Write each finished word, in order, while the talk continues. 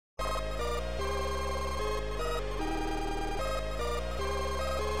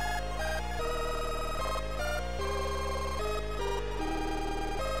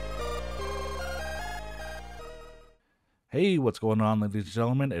Hey, what's going on, ladies and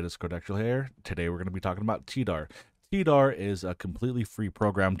gentlemen? It is 𝗵𝗁𝗁𝗁 here. Today we're going to be talking about Tdarr. Tdarr is a completely free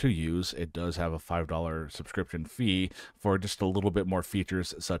program to use. It does have a $5 subscription fee for just a little bit more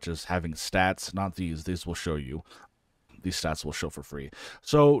features, such as having stats. Not these. These will show you. These stats will show for free.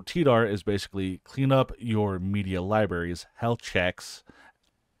 So Tdarr is basically clean up your media libraries, health checks,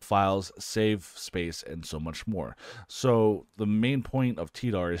 files, save space, and so much more. So the main point of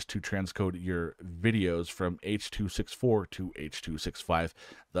Tdarr is to transcode your videos from H.264 to H.265,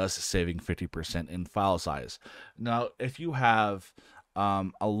 thus saving 50% in file size. Now, if you have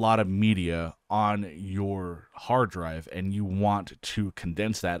a lot of media on your hard drive and you want to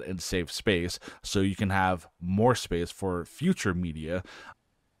condense that and save space so you can have more space for future media,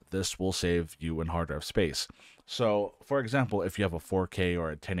 this will save you in hard drive space. So, for example, if you have a 4K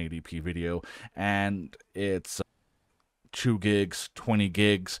or a 1080p video and it's 2 gigs, 20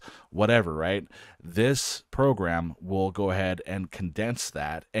 gigs, whatever, right? This program will go ahead and condense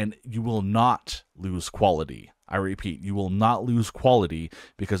that, and you will not lose quality. I repeat, you will not lose quality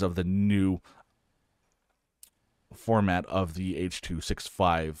because of the new format of the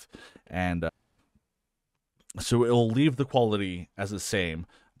H.265, and so it'll leave the quality as the same,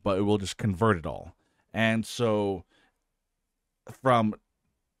 but it will just convert it all. And so from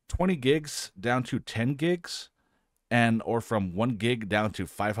 20 gigs down to 10 gigs, and or from 1 gig down to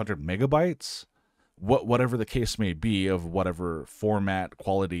 500 megabytes, whatever the case may be of whatever format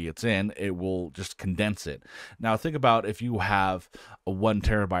quality it's in, it will just condense it. Now think about if you have a 1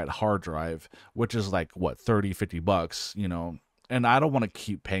 terabyte hard drive, which is like what, 30-50 bucks, and I don't want to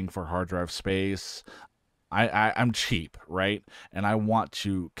keep paying for hard drive space. I'm cheap, right? And I want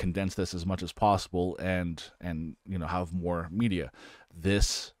to condense this as much as possible and have more media.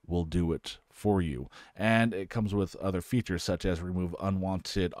 This will do it for you. And it comes with other features such as remove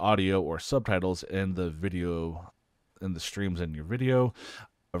unwanted audio or subtitles in the video, in the streams in your video,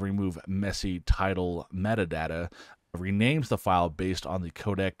 remove messy title metadata, renames the file based on the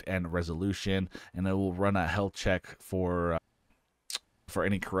codec and resolution, and it will run a health check for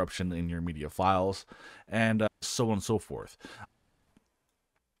any corruption in your media files, and so on and so forth.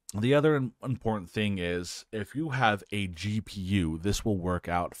 The other important thing is if you have a GPU, this will work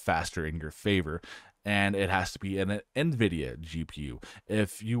out faster in your favor, and it has to be an NVIDIA GPU.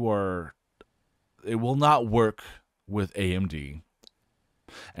 If you are, it will not work with AMD.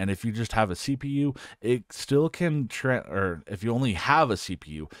 And if you just have a CPU, it still can or if you only have a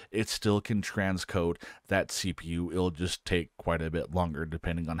CPU, it still can transcode that CPU. It'll just take quite a bit longer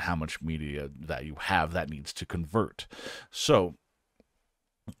depending on how much media that you have that needs to convert. So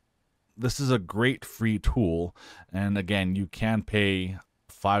this is a great free tool, and again, you can pay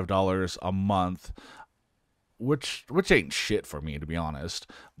 $5 a month, which ain't shit for me, to be honest,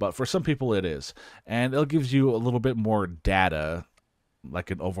 but for some people it is, and it gives you a little bit more data,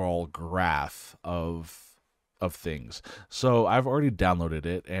 like an overall graph of things. So I've already downloaded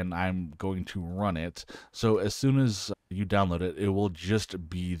it and I'm going to run it. So as soon as you download it, it will just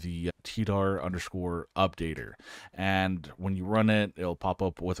be the 𝗔𝗳𝗗𝗶𝗹𝗶, and when you run it, it'll pop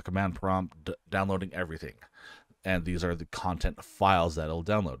up with a command prompt downloading everything. And these are the content files that it'll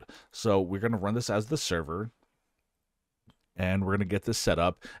download. So we're going to run this as the server, and we're going to get this set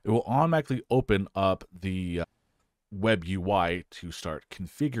up. It will automatically open up the web UI to start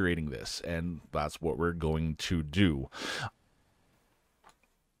configuring this, and that's what we're going to do.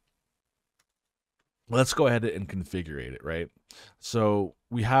 Let's go ahead and configure it, right? So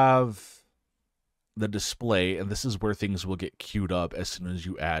we have the display, and this is where things will get queued up as soon as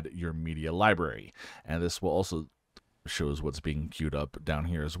you add your media library, and this will also shows what's being queued up down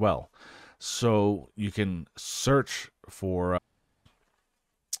here as well. So you can search for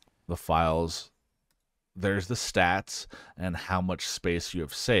the files. There's the stats and how much space you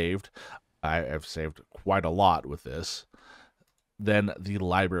have saved. I have saved quite a lot with this. Then the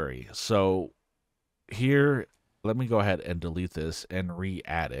library. So here, let me go ahead and delete this and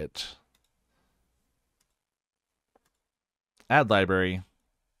re-add it. Add library.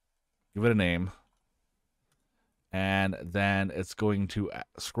 Give it a name. And then it's going to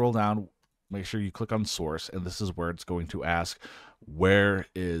scroll down. Make sure you click on source, and this is where it's going to ask, where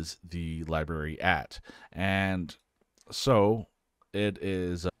is the library at? And so it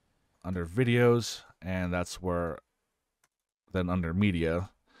is under videos, and that's where, then under media,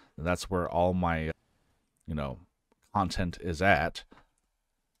 and that's where all my content is at.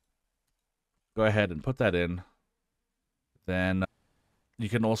 Go ahead and put that in. Then you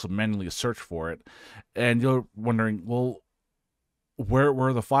can also manually search for it, and you're wondering, well, where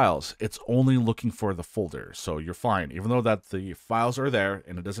were the files? It's only looking for the folder, so you're fine. Even though that the files are there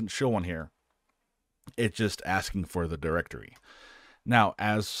and it doesn't show on here, It's just asking for the directory. Now,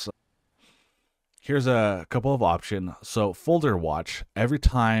 as here's a couple of options. So folder watch, every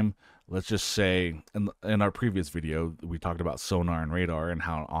time, let's just say in our previous video, we talked about Sonar and Radar and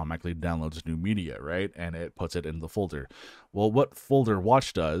how it automatically downloads new media, right? And it puts it in the folder. Well, what folder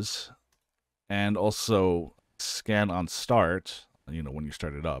watch does, and also scan on start, when you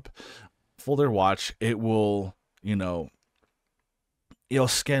start it up, folder watch, it will, it'll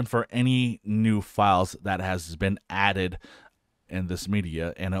scan for any new files that has been added in this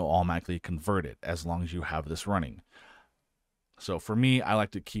media, and it'll automatically convert it as long as you have this running. So for me, I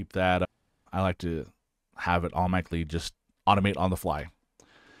like to keep that. I like to have it automatically just automate on the fly.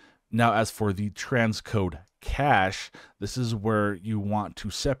 Now, as for the transcode cache, this is where you want to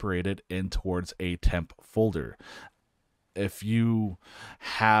separate it in towards a temp folder. If you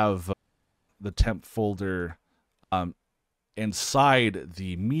have the temp folder inside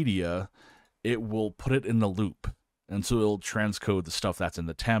the media, it will put it in the loop. And so it'll transcode the stuff that's in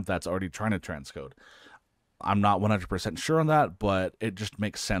the temp that's already trying to transcode. I'm not 100% sure on that, but it just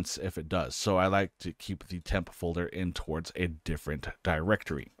makes sense if it does. So I like to keep the temp folder in towards a different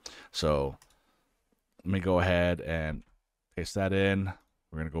directory. So let me go ahead and paste that in.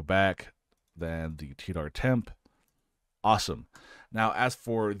 We're going to go back, then the Tdarr temp. Awesome. Now, as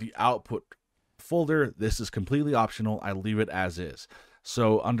for the output folder, this is completely optional. I leave it as is.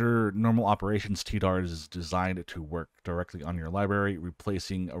 So under normal operations, Tdarr is designed to work directly on your library,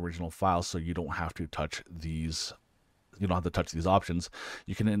 replacing original files, so you don't have to touch these. You don't have to touch these options.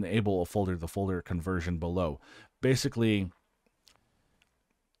 You can enable a folder-to-folder conversion below. Basically,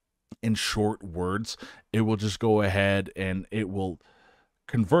 in short words, it will just go ahead and it will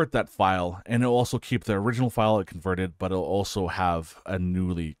convert that file, and it'll also keep the original file it converted, but it'll also have a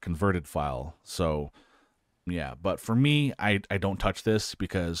newly converted file. So yeah, but for me, I don't touch this,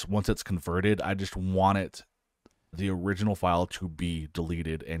 because once it's converted, I just want the original file to be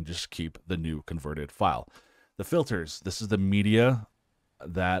deleted and just keep the new converted file. The filters, this is the media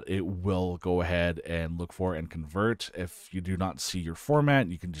that it will go ahead and look for and convert. If you do not see your format,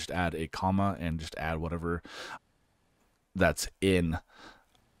 you can just add a comma and just add whatever that's in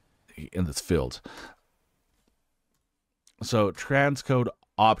this field. So transcode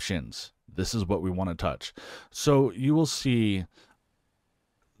options, this is what we want to touch. So you will see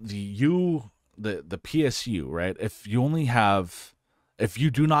the PSU, right? If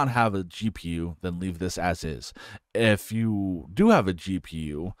you do not have a GPU, then leave this as is. If you do have a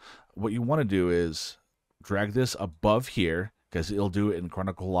GPU, what you want to do is drag this above here, because it'll do it in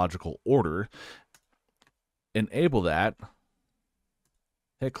chronological order. Enable that.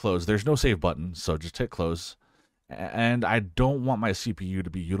 Hit close. There's no save button, so just hit close. And I don't want my CPU to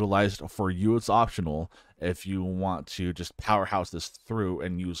be utilized. For you, it's optional if you want to just powerhouse this through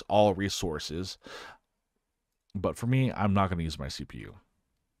and use all resources. But for me, I'm not going to use my CPU.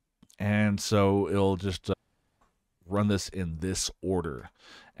 And so it'll just run this in this order.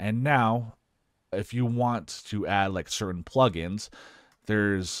 And now, if you want to add like certain plugins,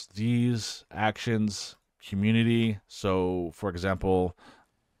 there's these actions, community. So for example,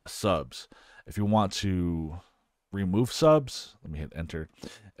 subs. If you want to remove subs, let me hit enter.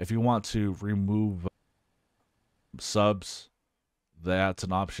 If you want to remove subs, that's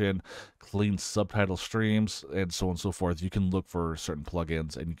an option. Clean subtitle streams, and so on and so forth. You can look for certain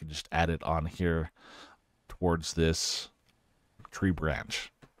plugins and you can just add it on here towards this tree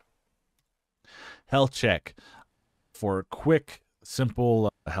branch. Health check, for quick,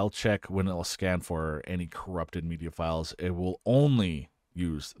 simple health check when it'll scan for any corrupted media files, it will only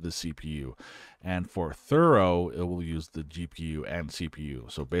use the CPU, and for thorough, it will use the GPU and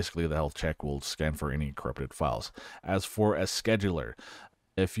CPU. So basically, the health check will scan for any corrupted files. As for a scheduler,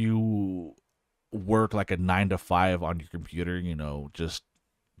 if you work like a 9 to 5 on your computer, just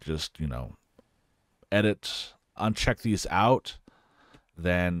edit, uncheck these out,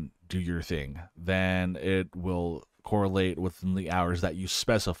 then do your thing. Then it will correlate within the hours that you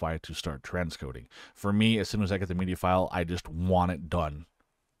specify to start transcoding. For me, as soon as I get the media file, I just want it done.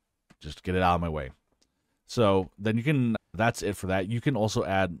 Just get it out of my way. So then that's it for that. You can also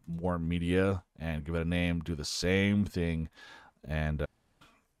add more media and give it a name, do the same thing. And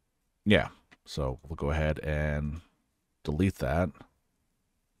yeah, so we'll go ahead and delete that.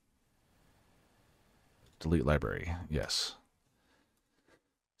 Delete library, yes.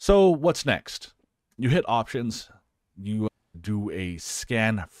 So what's next? You hit options, you do a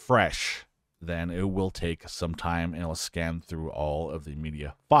scan fresh, then it will take some time and it'll scan through all of the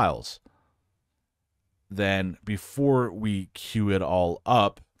media files. Then before we queue it all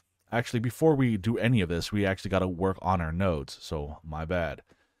up, actually before we do any of this, we actually got to work on our nodes. So my bad.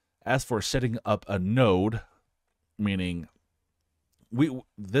 As for setting up a node, meaning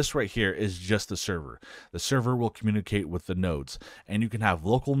this right here is just the server. The server will communicate with the nodes, and you can have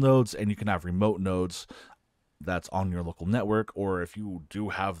local nodes and you can have remote nodes that's on your local network, or if you do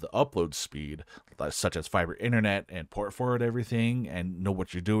have the upload speed, such as fiber internet, and port forward everything and know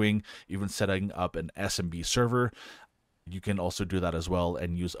what you're doing, even setting up an SMB server, you can also do that as well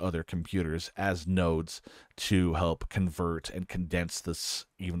and use other computers as nodes to help convert and condense this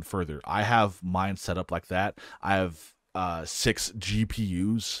even further. I have mine set up like that. I have 6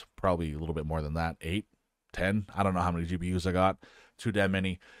 GPUs, probably a little bit more than that, 8, 10. I don't know how many GPUs I got. Too damn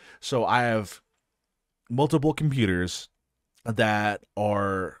many. So I have multiple computers that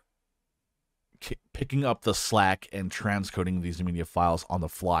are picking up the slack and transcoding these media files on the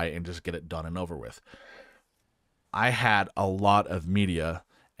fly and just get it done and over with. I had a lot of media,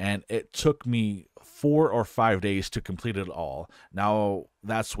 and it took me 4 or 5 days to complete it all. Now,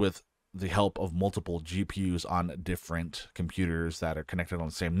 that's with the help of multiple GPUs on different computers that are connected on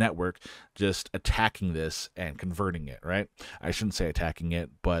the same network, just attacking this and converting it, right? I shouldn't say attacking it,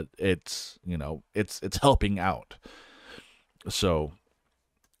 but it's, it's helping out. So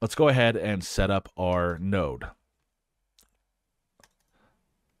let's go ahead and set up our node.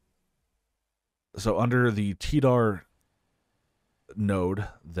 So under the Tdarr node,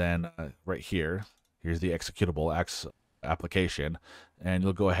 then right here, here's the executable application, and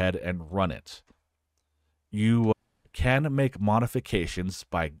you'll go ahead and run it. You can make modifications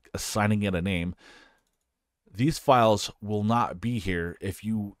by assigning it a name. These files will not be here if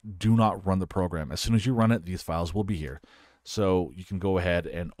you do not run the program. As soon as you run it, these files will be here. So you can go ahead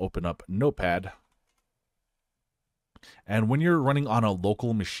and open up Notepad. And when you're running on a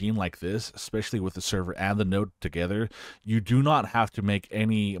local machine like this, especially with the server and the node together, you do not have to make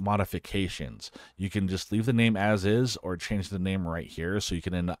any modifications. You can just leave the name as is or change the name right here so you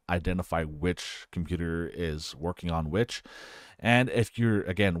can then identify which computer is working on which. And if you're,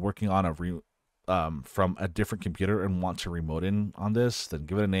 again, working on from a different computer and want to remote in on this, then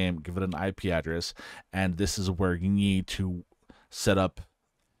give it a name, give it an IP address, and this is where you need to set up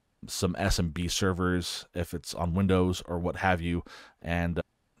some SMB servers if it's on Windows or what have you, and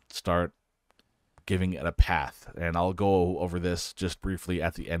start giving it a path. And I'll go over this just briefly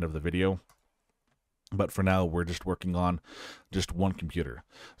at the end of the video, but for now we're just working on just one computer.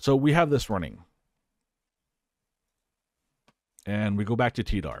 So we have this running, and we go back to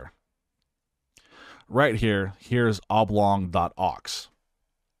Tdarr. Right here, here's 𝗹𝗶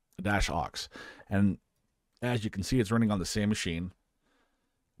 -aux, and as you can see, it's running on the same machine.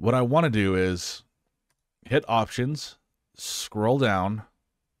 What I want to do is hit Options, scroll down,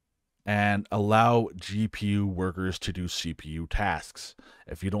 and allow GPU workers to do CPU tasks.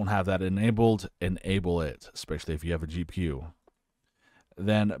 If you don't have that enabled, enable it, especially if you have a GPU.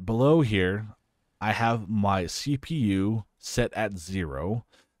 Then below here, I have my CPU set at 0,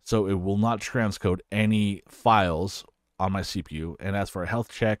 so it will not transcode any files on my CPU. And as for a health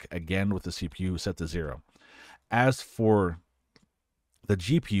check, again with the CPU set to 0. As for the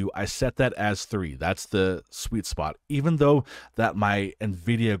GPU, I set that as 3. That's the sweet spot. Even though that my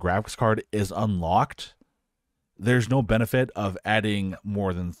NVIDIA graphics card is unlocked, there's no benefit of adding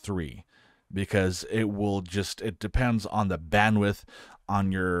more than 3, because it depends on the bandwidth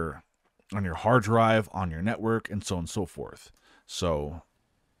on your hard drive, on your network, and so on and so forth. So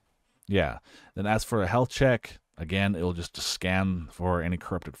yeah. Then as for a health check, again, it'll just scan for any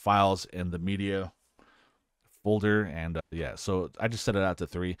corrupted files in the media folder, and yeah, so I just set it out to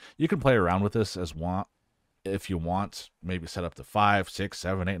 3. You can play around with this if you want, maybe set up to 5, 6,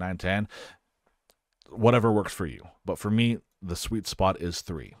 7, 8, 9, 10, whatever works for you. But for me, the sweet spot is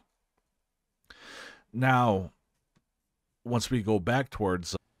 3. Now, once you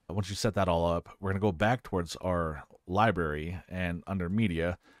set that all up, we're going to go back towards our library, and under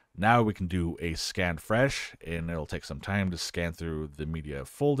media, now we can do a scan fresh, and it'll take some time to scan through the media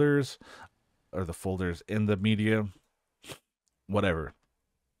folders, or the folders in the media, whatever.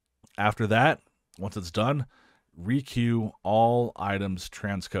 After that, once it's done, requeue all items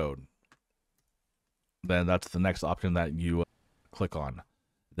transcode. Then that's the next option that you click on.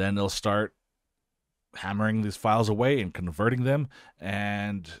 Then it'll start hammering these files away and converting them,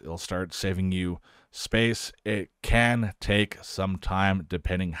 and it'll start saving you space. It can take some time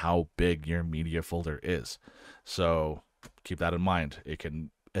depending how big your media folder is. So keep that in mind.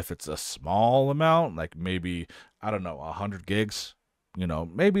 If it's a small amount, like maybe, I don't know, 100 gigs,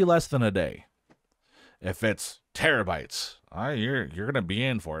 maybe less than a day. If it's terabytes, you're going to be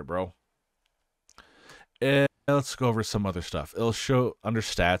in for it, bro. Let's go over some other stuff. It'll show, under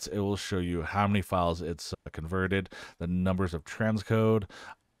stats, it will show you how many files it's converted, the numbers of transcode.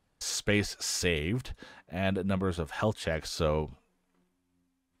 space saved, and numbers of health checks. So,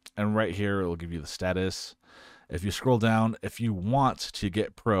 and right here, it will give you the status. If you scroll down, if you want to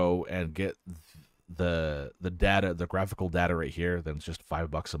get pro and get the data, the graphical data right here, then it's just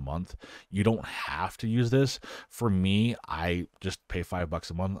 $5 a month. You don't have to use this. For me, I just pay $5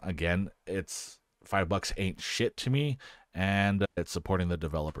 a month. Again, it's $5 ain't shit to me, and it's supporting the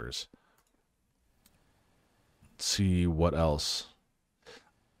developers. Let's see what else.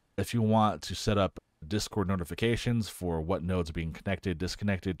 If you want to set up Discord notifications for what nodes are being connected,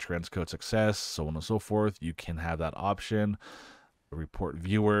 disconnected, transcode success, so on and so forth, you can have that option. Report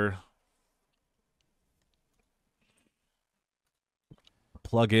viewer.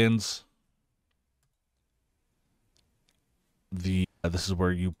 Plugins. This is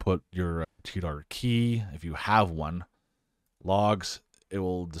where you put your Tdarr key, if you have one. Logs, it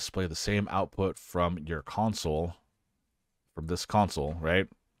will display the same output from your console, from this console, right?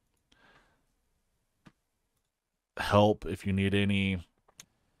 Help, if you need any.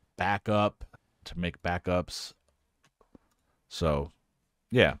 Backup, to make backups. So,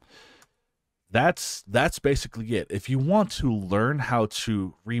 yeah. That's basically it. If you want to learn how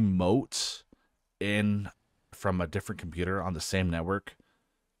to remote in from a different computer on the same network,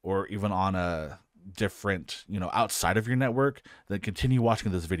 or even on a different, outside of your network, then continue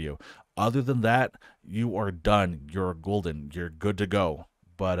watching this video. Other than that, you are done. You're golden. You're good to go.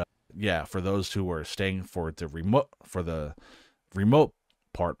 But yeah, for those who are staying for the remote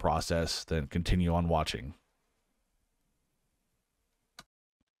part process, then continue on watching.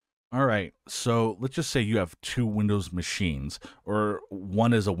 All right, so let's just say you have two Windows machines, or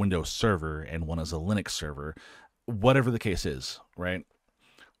one is a Windows server and one is a Linux server, whatever the case is, right?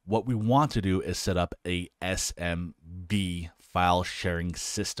 What we want to do is set up a SMB file sharing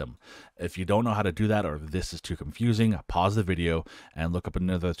system. If you don't know how to do that, or this is too confusing, pause the video and look up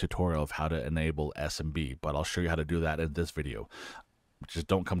another tutorial of how to enable SMB, but I'll show you how to do that in this video. Just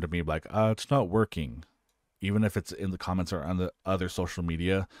don't come to me like, it's not working. Even if it's in the comments or on the other social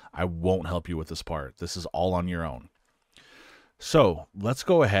media, I won't help you with this part. This is all on your own. So let's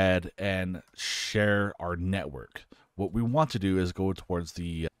go ahead and share our network. What we want to do is go towards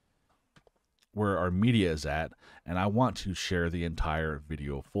the where our media is at, and I want to share the entire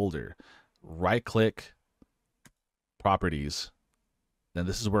video folder. Right click, properties, then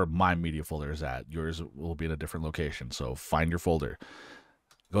this is where my media folder is at. Yours will be in a different location, so find your folder.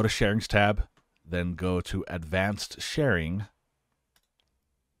 Go to Sharings tab, then go to Advanced Sharing,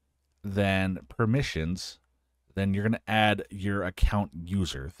 then Permissions, then you're going to add your account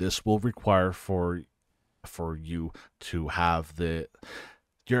user. This will require for you to have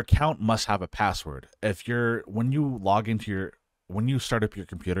your account must have a password. When you start up your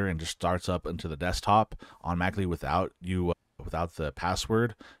computer and just starts up into the desktop automatically without the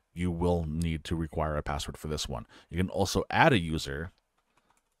password, you will need to require a password for this one. You can also add a user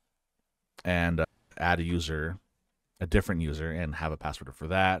and a different user, and have a password for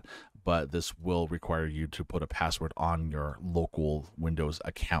that, but this will require you to put a password on your local Windows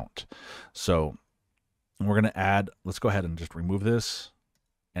account. So we're going to let's go ahead and just remove this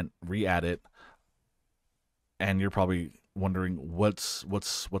and re-add it. And you're probably wondering, what's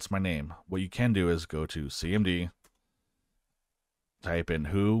my name? What you can do is go to CMD, type in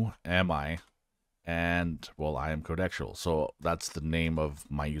who am I, and well, I am 𝗶𝗶𝗁. So that's the name of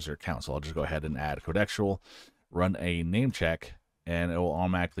my user account. So I'll just go ahead and add 𝗶𝗶𝗁, run a name check, and it will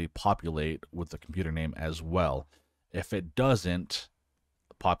automatically populate with the computer name as well. If it doesn't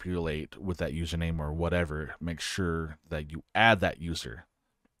populate with that username or whatever, make sure that you add that user.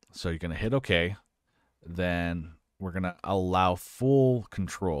 So you're going to hit OK. Then we're going to allow full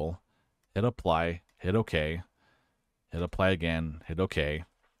control. Hit apply, hit OK, hit apply again, hit OK.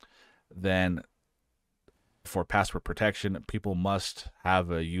 Then for password protection, people must have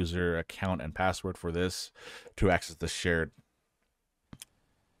a user account and password for this to access the shared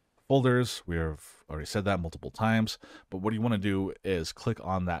folders. We have already said that multiple times, but what you want to do is click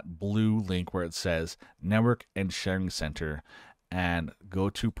on that blue link where it says Network and Sharing Center, and go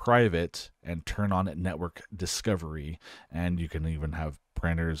to private and turn on network discovery, and you can even have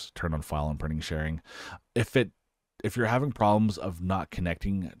printers turn on file and printing sharing. If you're having problems of not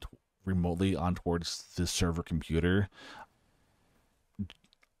connecting remotely on towards the server computer,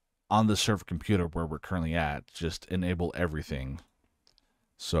 on the server computer where we're currently at, just enable everything.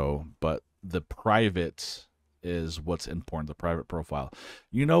 So, but the private is what's important, the private profile.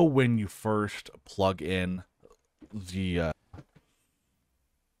 When you first plug in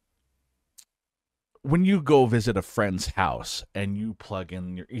when you go visit a friend's house and you plug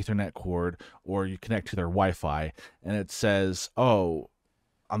in your Ethernet cord or you connect to their Wi-Fi and it says, oh,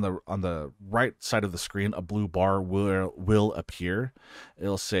 on the right side of the screen, a blue bar will appear.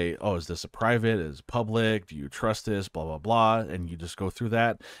 It'll say, "Oh, is this a private? Is it public? Do you trust this? Blah blah blah." And you just go through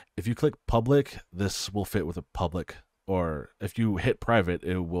that. If you click public, this will fit with a public. Or if you hit private,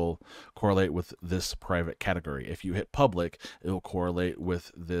 it will correlate with this private category. If you hit public, it will correlate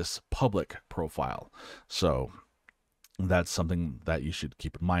with this public profile. So that's something that you should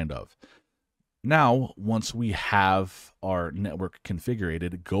keep in mind of. Now, once we have our network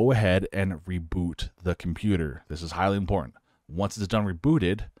configured, go ahead and reboot the computer. This is highly important. Once it's done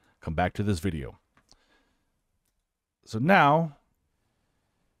rebooted, come back to this video. So now,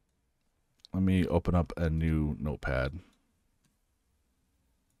 let me open up a new notepad.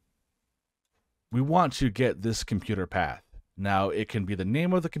 We want to get this computer path. Now, it can be the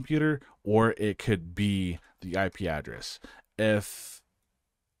name of the computer or it could be the IP address. If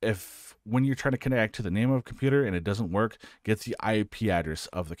when you're trying to connect to the name of a computer and it doesn't work, get the IP address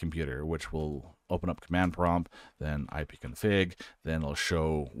of the computer, which will open up command prompt, then ipconfig, then it'll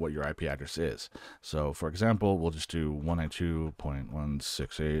show what your IP address is. So for example, we'll just do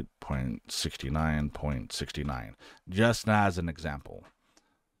 192.168.69.69, just as an example.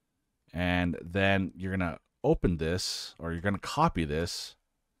 And then you're going to open this, or you're going to copy this.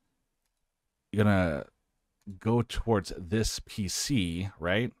 You're going to go towards this PC,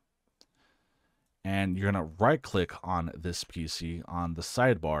 right? And you're going to right click on this PC on the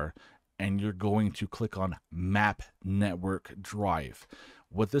sidebar, and you're going to click on Map Network Drive.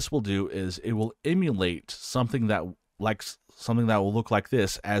 What this will do is it will emulate something that will look like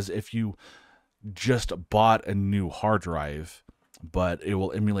this, as if you just bought a new hard drive, but it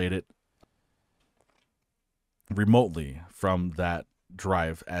will emulate it remotely from that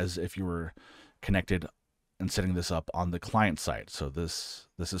drive as if you were connected and setting this up on the client side. So this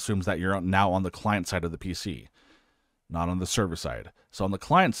assumes that you're now on the client side of the PC, not on the server side. So on the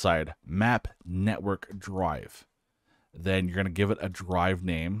client side, Map Network Drive. Then you're going to give it a drive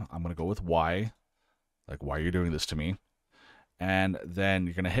name. I'm going to go with Y, like why you're doing this to me. And then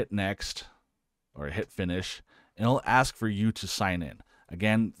you're going to hit next or hit finish, and it'll ask for you to sign in.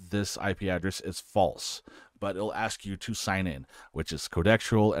 Again, this IP address is false, but it'll ask you to sign in, which is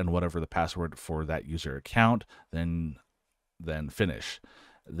codexual and whatever the password for that user account, then finish.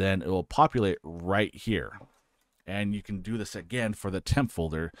 Then it will populate right here. And you can do this again for the temp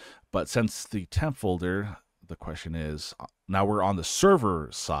folder, but since the temp folder, the question is, now we're on the server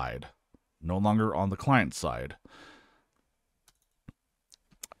side, no longer on the client side.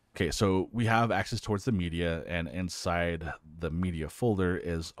 Okay, so we have access towards the media, and inside the media folder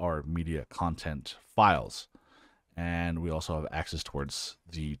is our media content files. And we also have access towards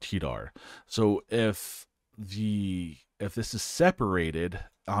the Tdarr. So if this is separated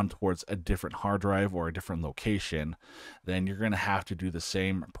on towards a different hard drive or a different location, then you're going to have to do the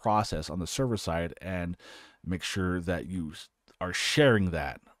same process on the server side and make sure that you are sharing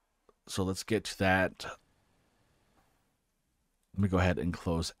that. So let's get to that. Let me go ahead and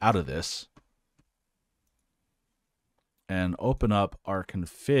close out of this and open up our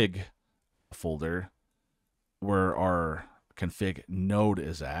config folder where our config node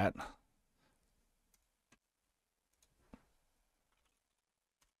is at.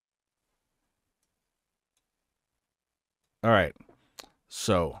 All right,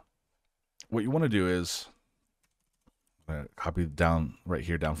 so what you want to do is copy down right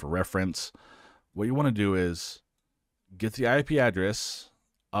here down for reference. What you want to do is get the IP address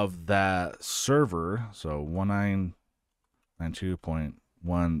of that server, so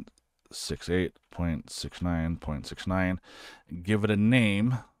 192.168.69.69, give it a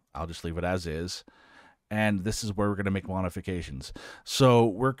name. I'll just leave it as is. And this is where we're going to make modifications. So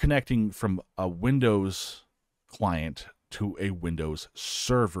we're connecting from a Windows client to a Windows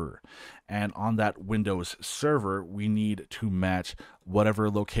server. And on that Windows server, we need to match whatever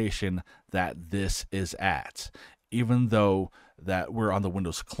location that this is at. Even though that we're on the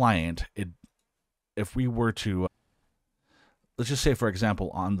Windows client, if we were to, let's just say, for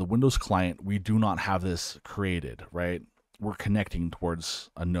example, on the Windows client, we do not have this created, right? We're connecting towards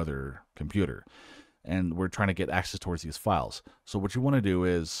another computer, and we're trying to get access towards these files. So what you want to do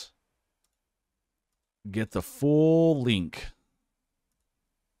is get the full link,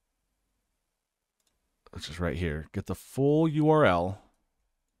 which is right here. Get the full URL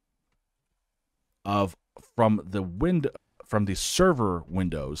from the server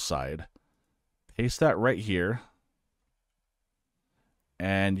Windows side. Paste that right here,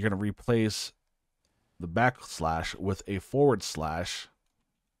 and you're going to replace the backslash with a /.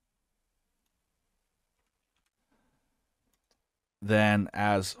 Then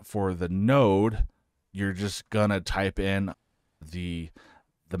as for the node, you're just gonna type in the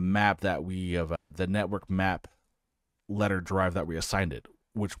the map that we have, the network map letter drive that we assigned it,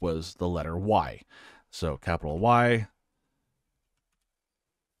 which was the letter Y. So capital Y.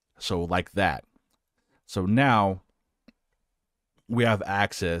 So like that. So now we have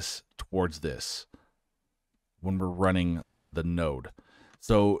access towards this when we're running the node.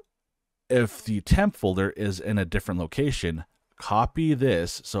 So if the temp folder is in a different location, copy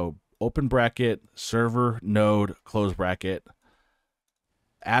this. So open bracket, server node, close bracket,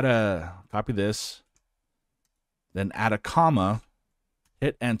 copy this, then add a comma,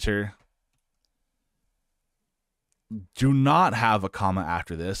 hit enter. Do not have a comma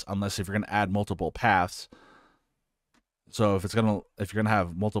after this unless if you're going to add multiple paths. So if you're going to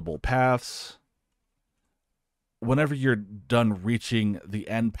have multiple paths, whenever you're done reaching the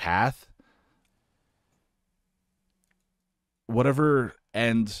end path, whatever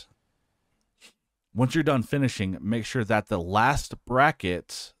end, once you're done finishing, make sure that the last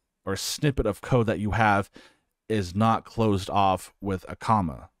bracket or snippet of code that you have is not closed off with a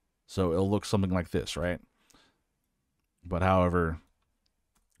comma. So it'll look something like this, right? But however,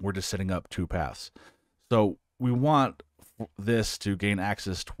 we're just setting up two paths. So we want this to gain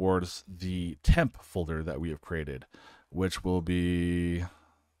access towards the temp folder that we have created, which will be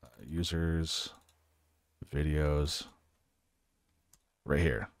users, videos, right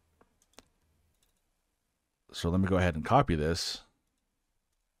here. So let me go ahead and copy this.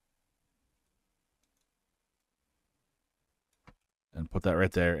 And put that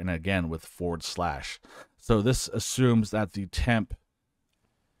right there, and again with /. So this assumes that the Tdarr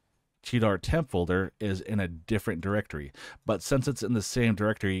temp folder is in a different directory. But since it's in the same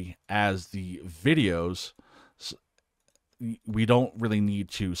directory as the videos, we don't really need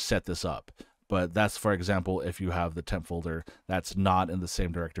to set this up. But that's, for example, if you have the temp folder that's not in the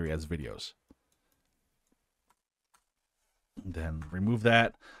same directory as videos. Then remove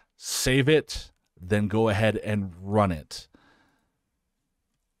that, save it, then go ahead and run it,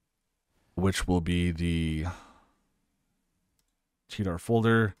 which will be the Tdarr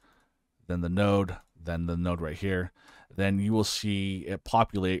folder, then the node right here. Then you will see it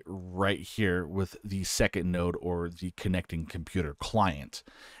populate right here with the second node or the connecting computer client.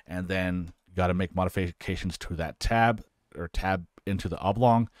 And then you got to make modifications to that tab or tab into the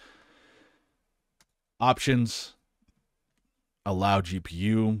oblong. Options, allow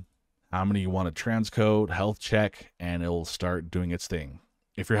GPU, how many you want to transcode, health check, and it'll start doing its thing.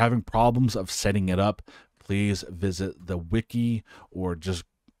 If you're having problems of setting it up, please visit the wiki or just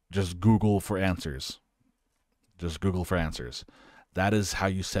Google for answers. Just Google for answers. That is how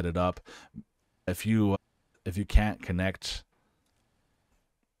you set it up. If you can't connect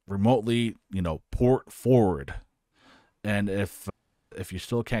remotely, port forward. And if you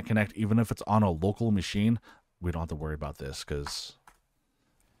still can't connect, even if it's on a local machine, we don't have to worry about this, because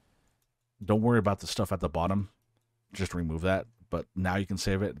don't worry about the stuff at the bottom. Just remove that. But now you can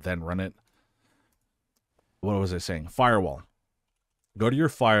save it, then run it. What was I saying? Firewall. Go to your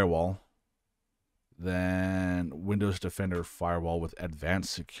firewall, then Windows Defender Firewall with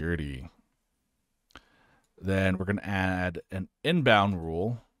Advanced Security. Then we're going to add an inbound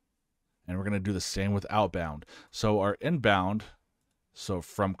rule, and we're going to do the same with outbound. So our inbound, so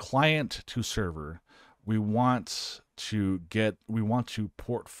from client to server, we want to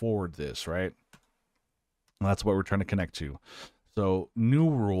port forward this, right? And that's what we're trying to connect to. So new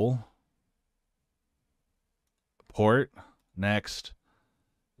rule, port, next,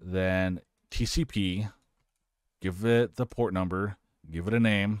 then TCP, give it the port number, give it a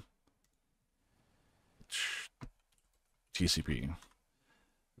name, TCP.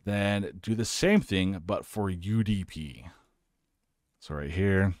 Then do the same thing, but for UDP. So right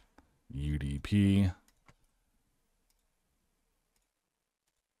here, UDP.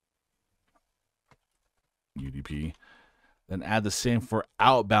 UDP. Then add the same for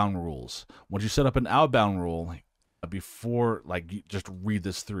outbound rules. Once you set up an outbound rule, before, just read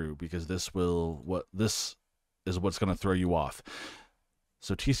this through, because this is what's going to throw you off.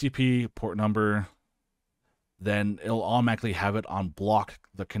 So TCP port number, then it'll automatically have it on block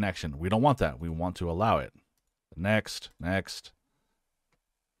the connection. We don't want that. We want to allow it. Next,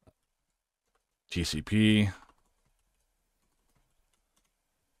 TCP,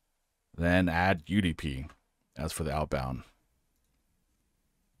 then add UDP as for the outbound.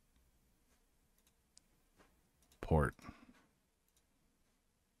 Port.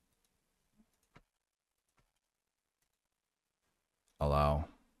 Allow.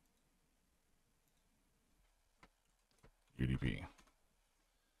 UDP.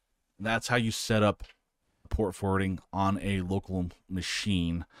 That's how you set up port forwarding on a local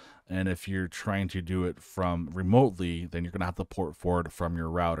machine. And if you're trying to do it from remotely, then you're going to have to port forward from your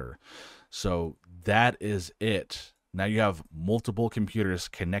router. So that is it. Now you have multiple computers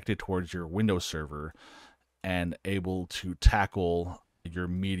connected towards your Windows server and able to tackle your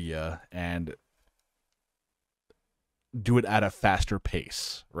media and do it at a faster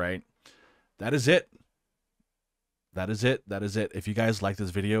pace, right? That is it. That is it. That is it. If you guys like this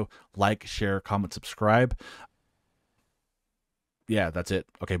video, like, share, comment, subscribe. Yeah, that's it.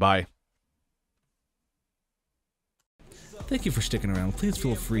 Okay, bye. Thank you for sticking around. Please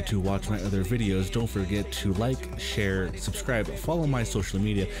feel free to watch my other videos. Don't forget to like, share, subscribe, follow my social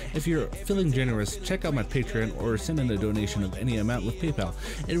media. If you're feeling generous, check out my Patreon or send in a donation of any amount with PayPal.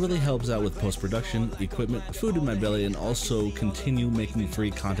 It really helps out with post-production, equipment, food in my belly, and also continue making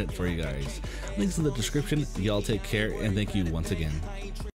free content for you guys. Links in the description. Y'all take care, and thank you once again.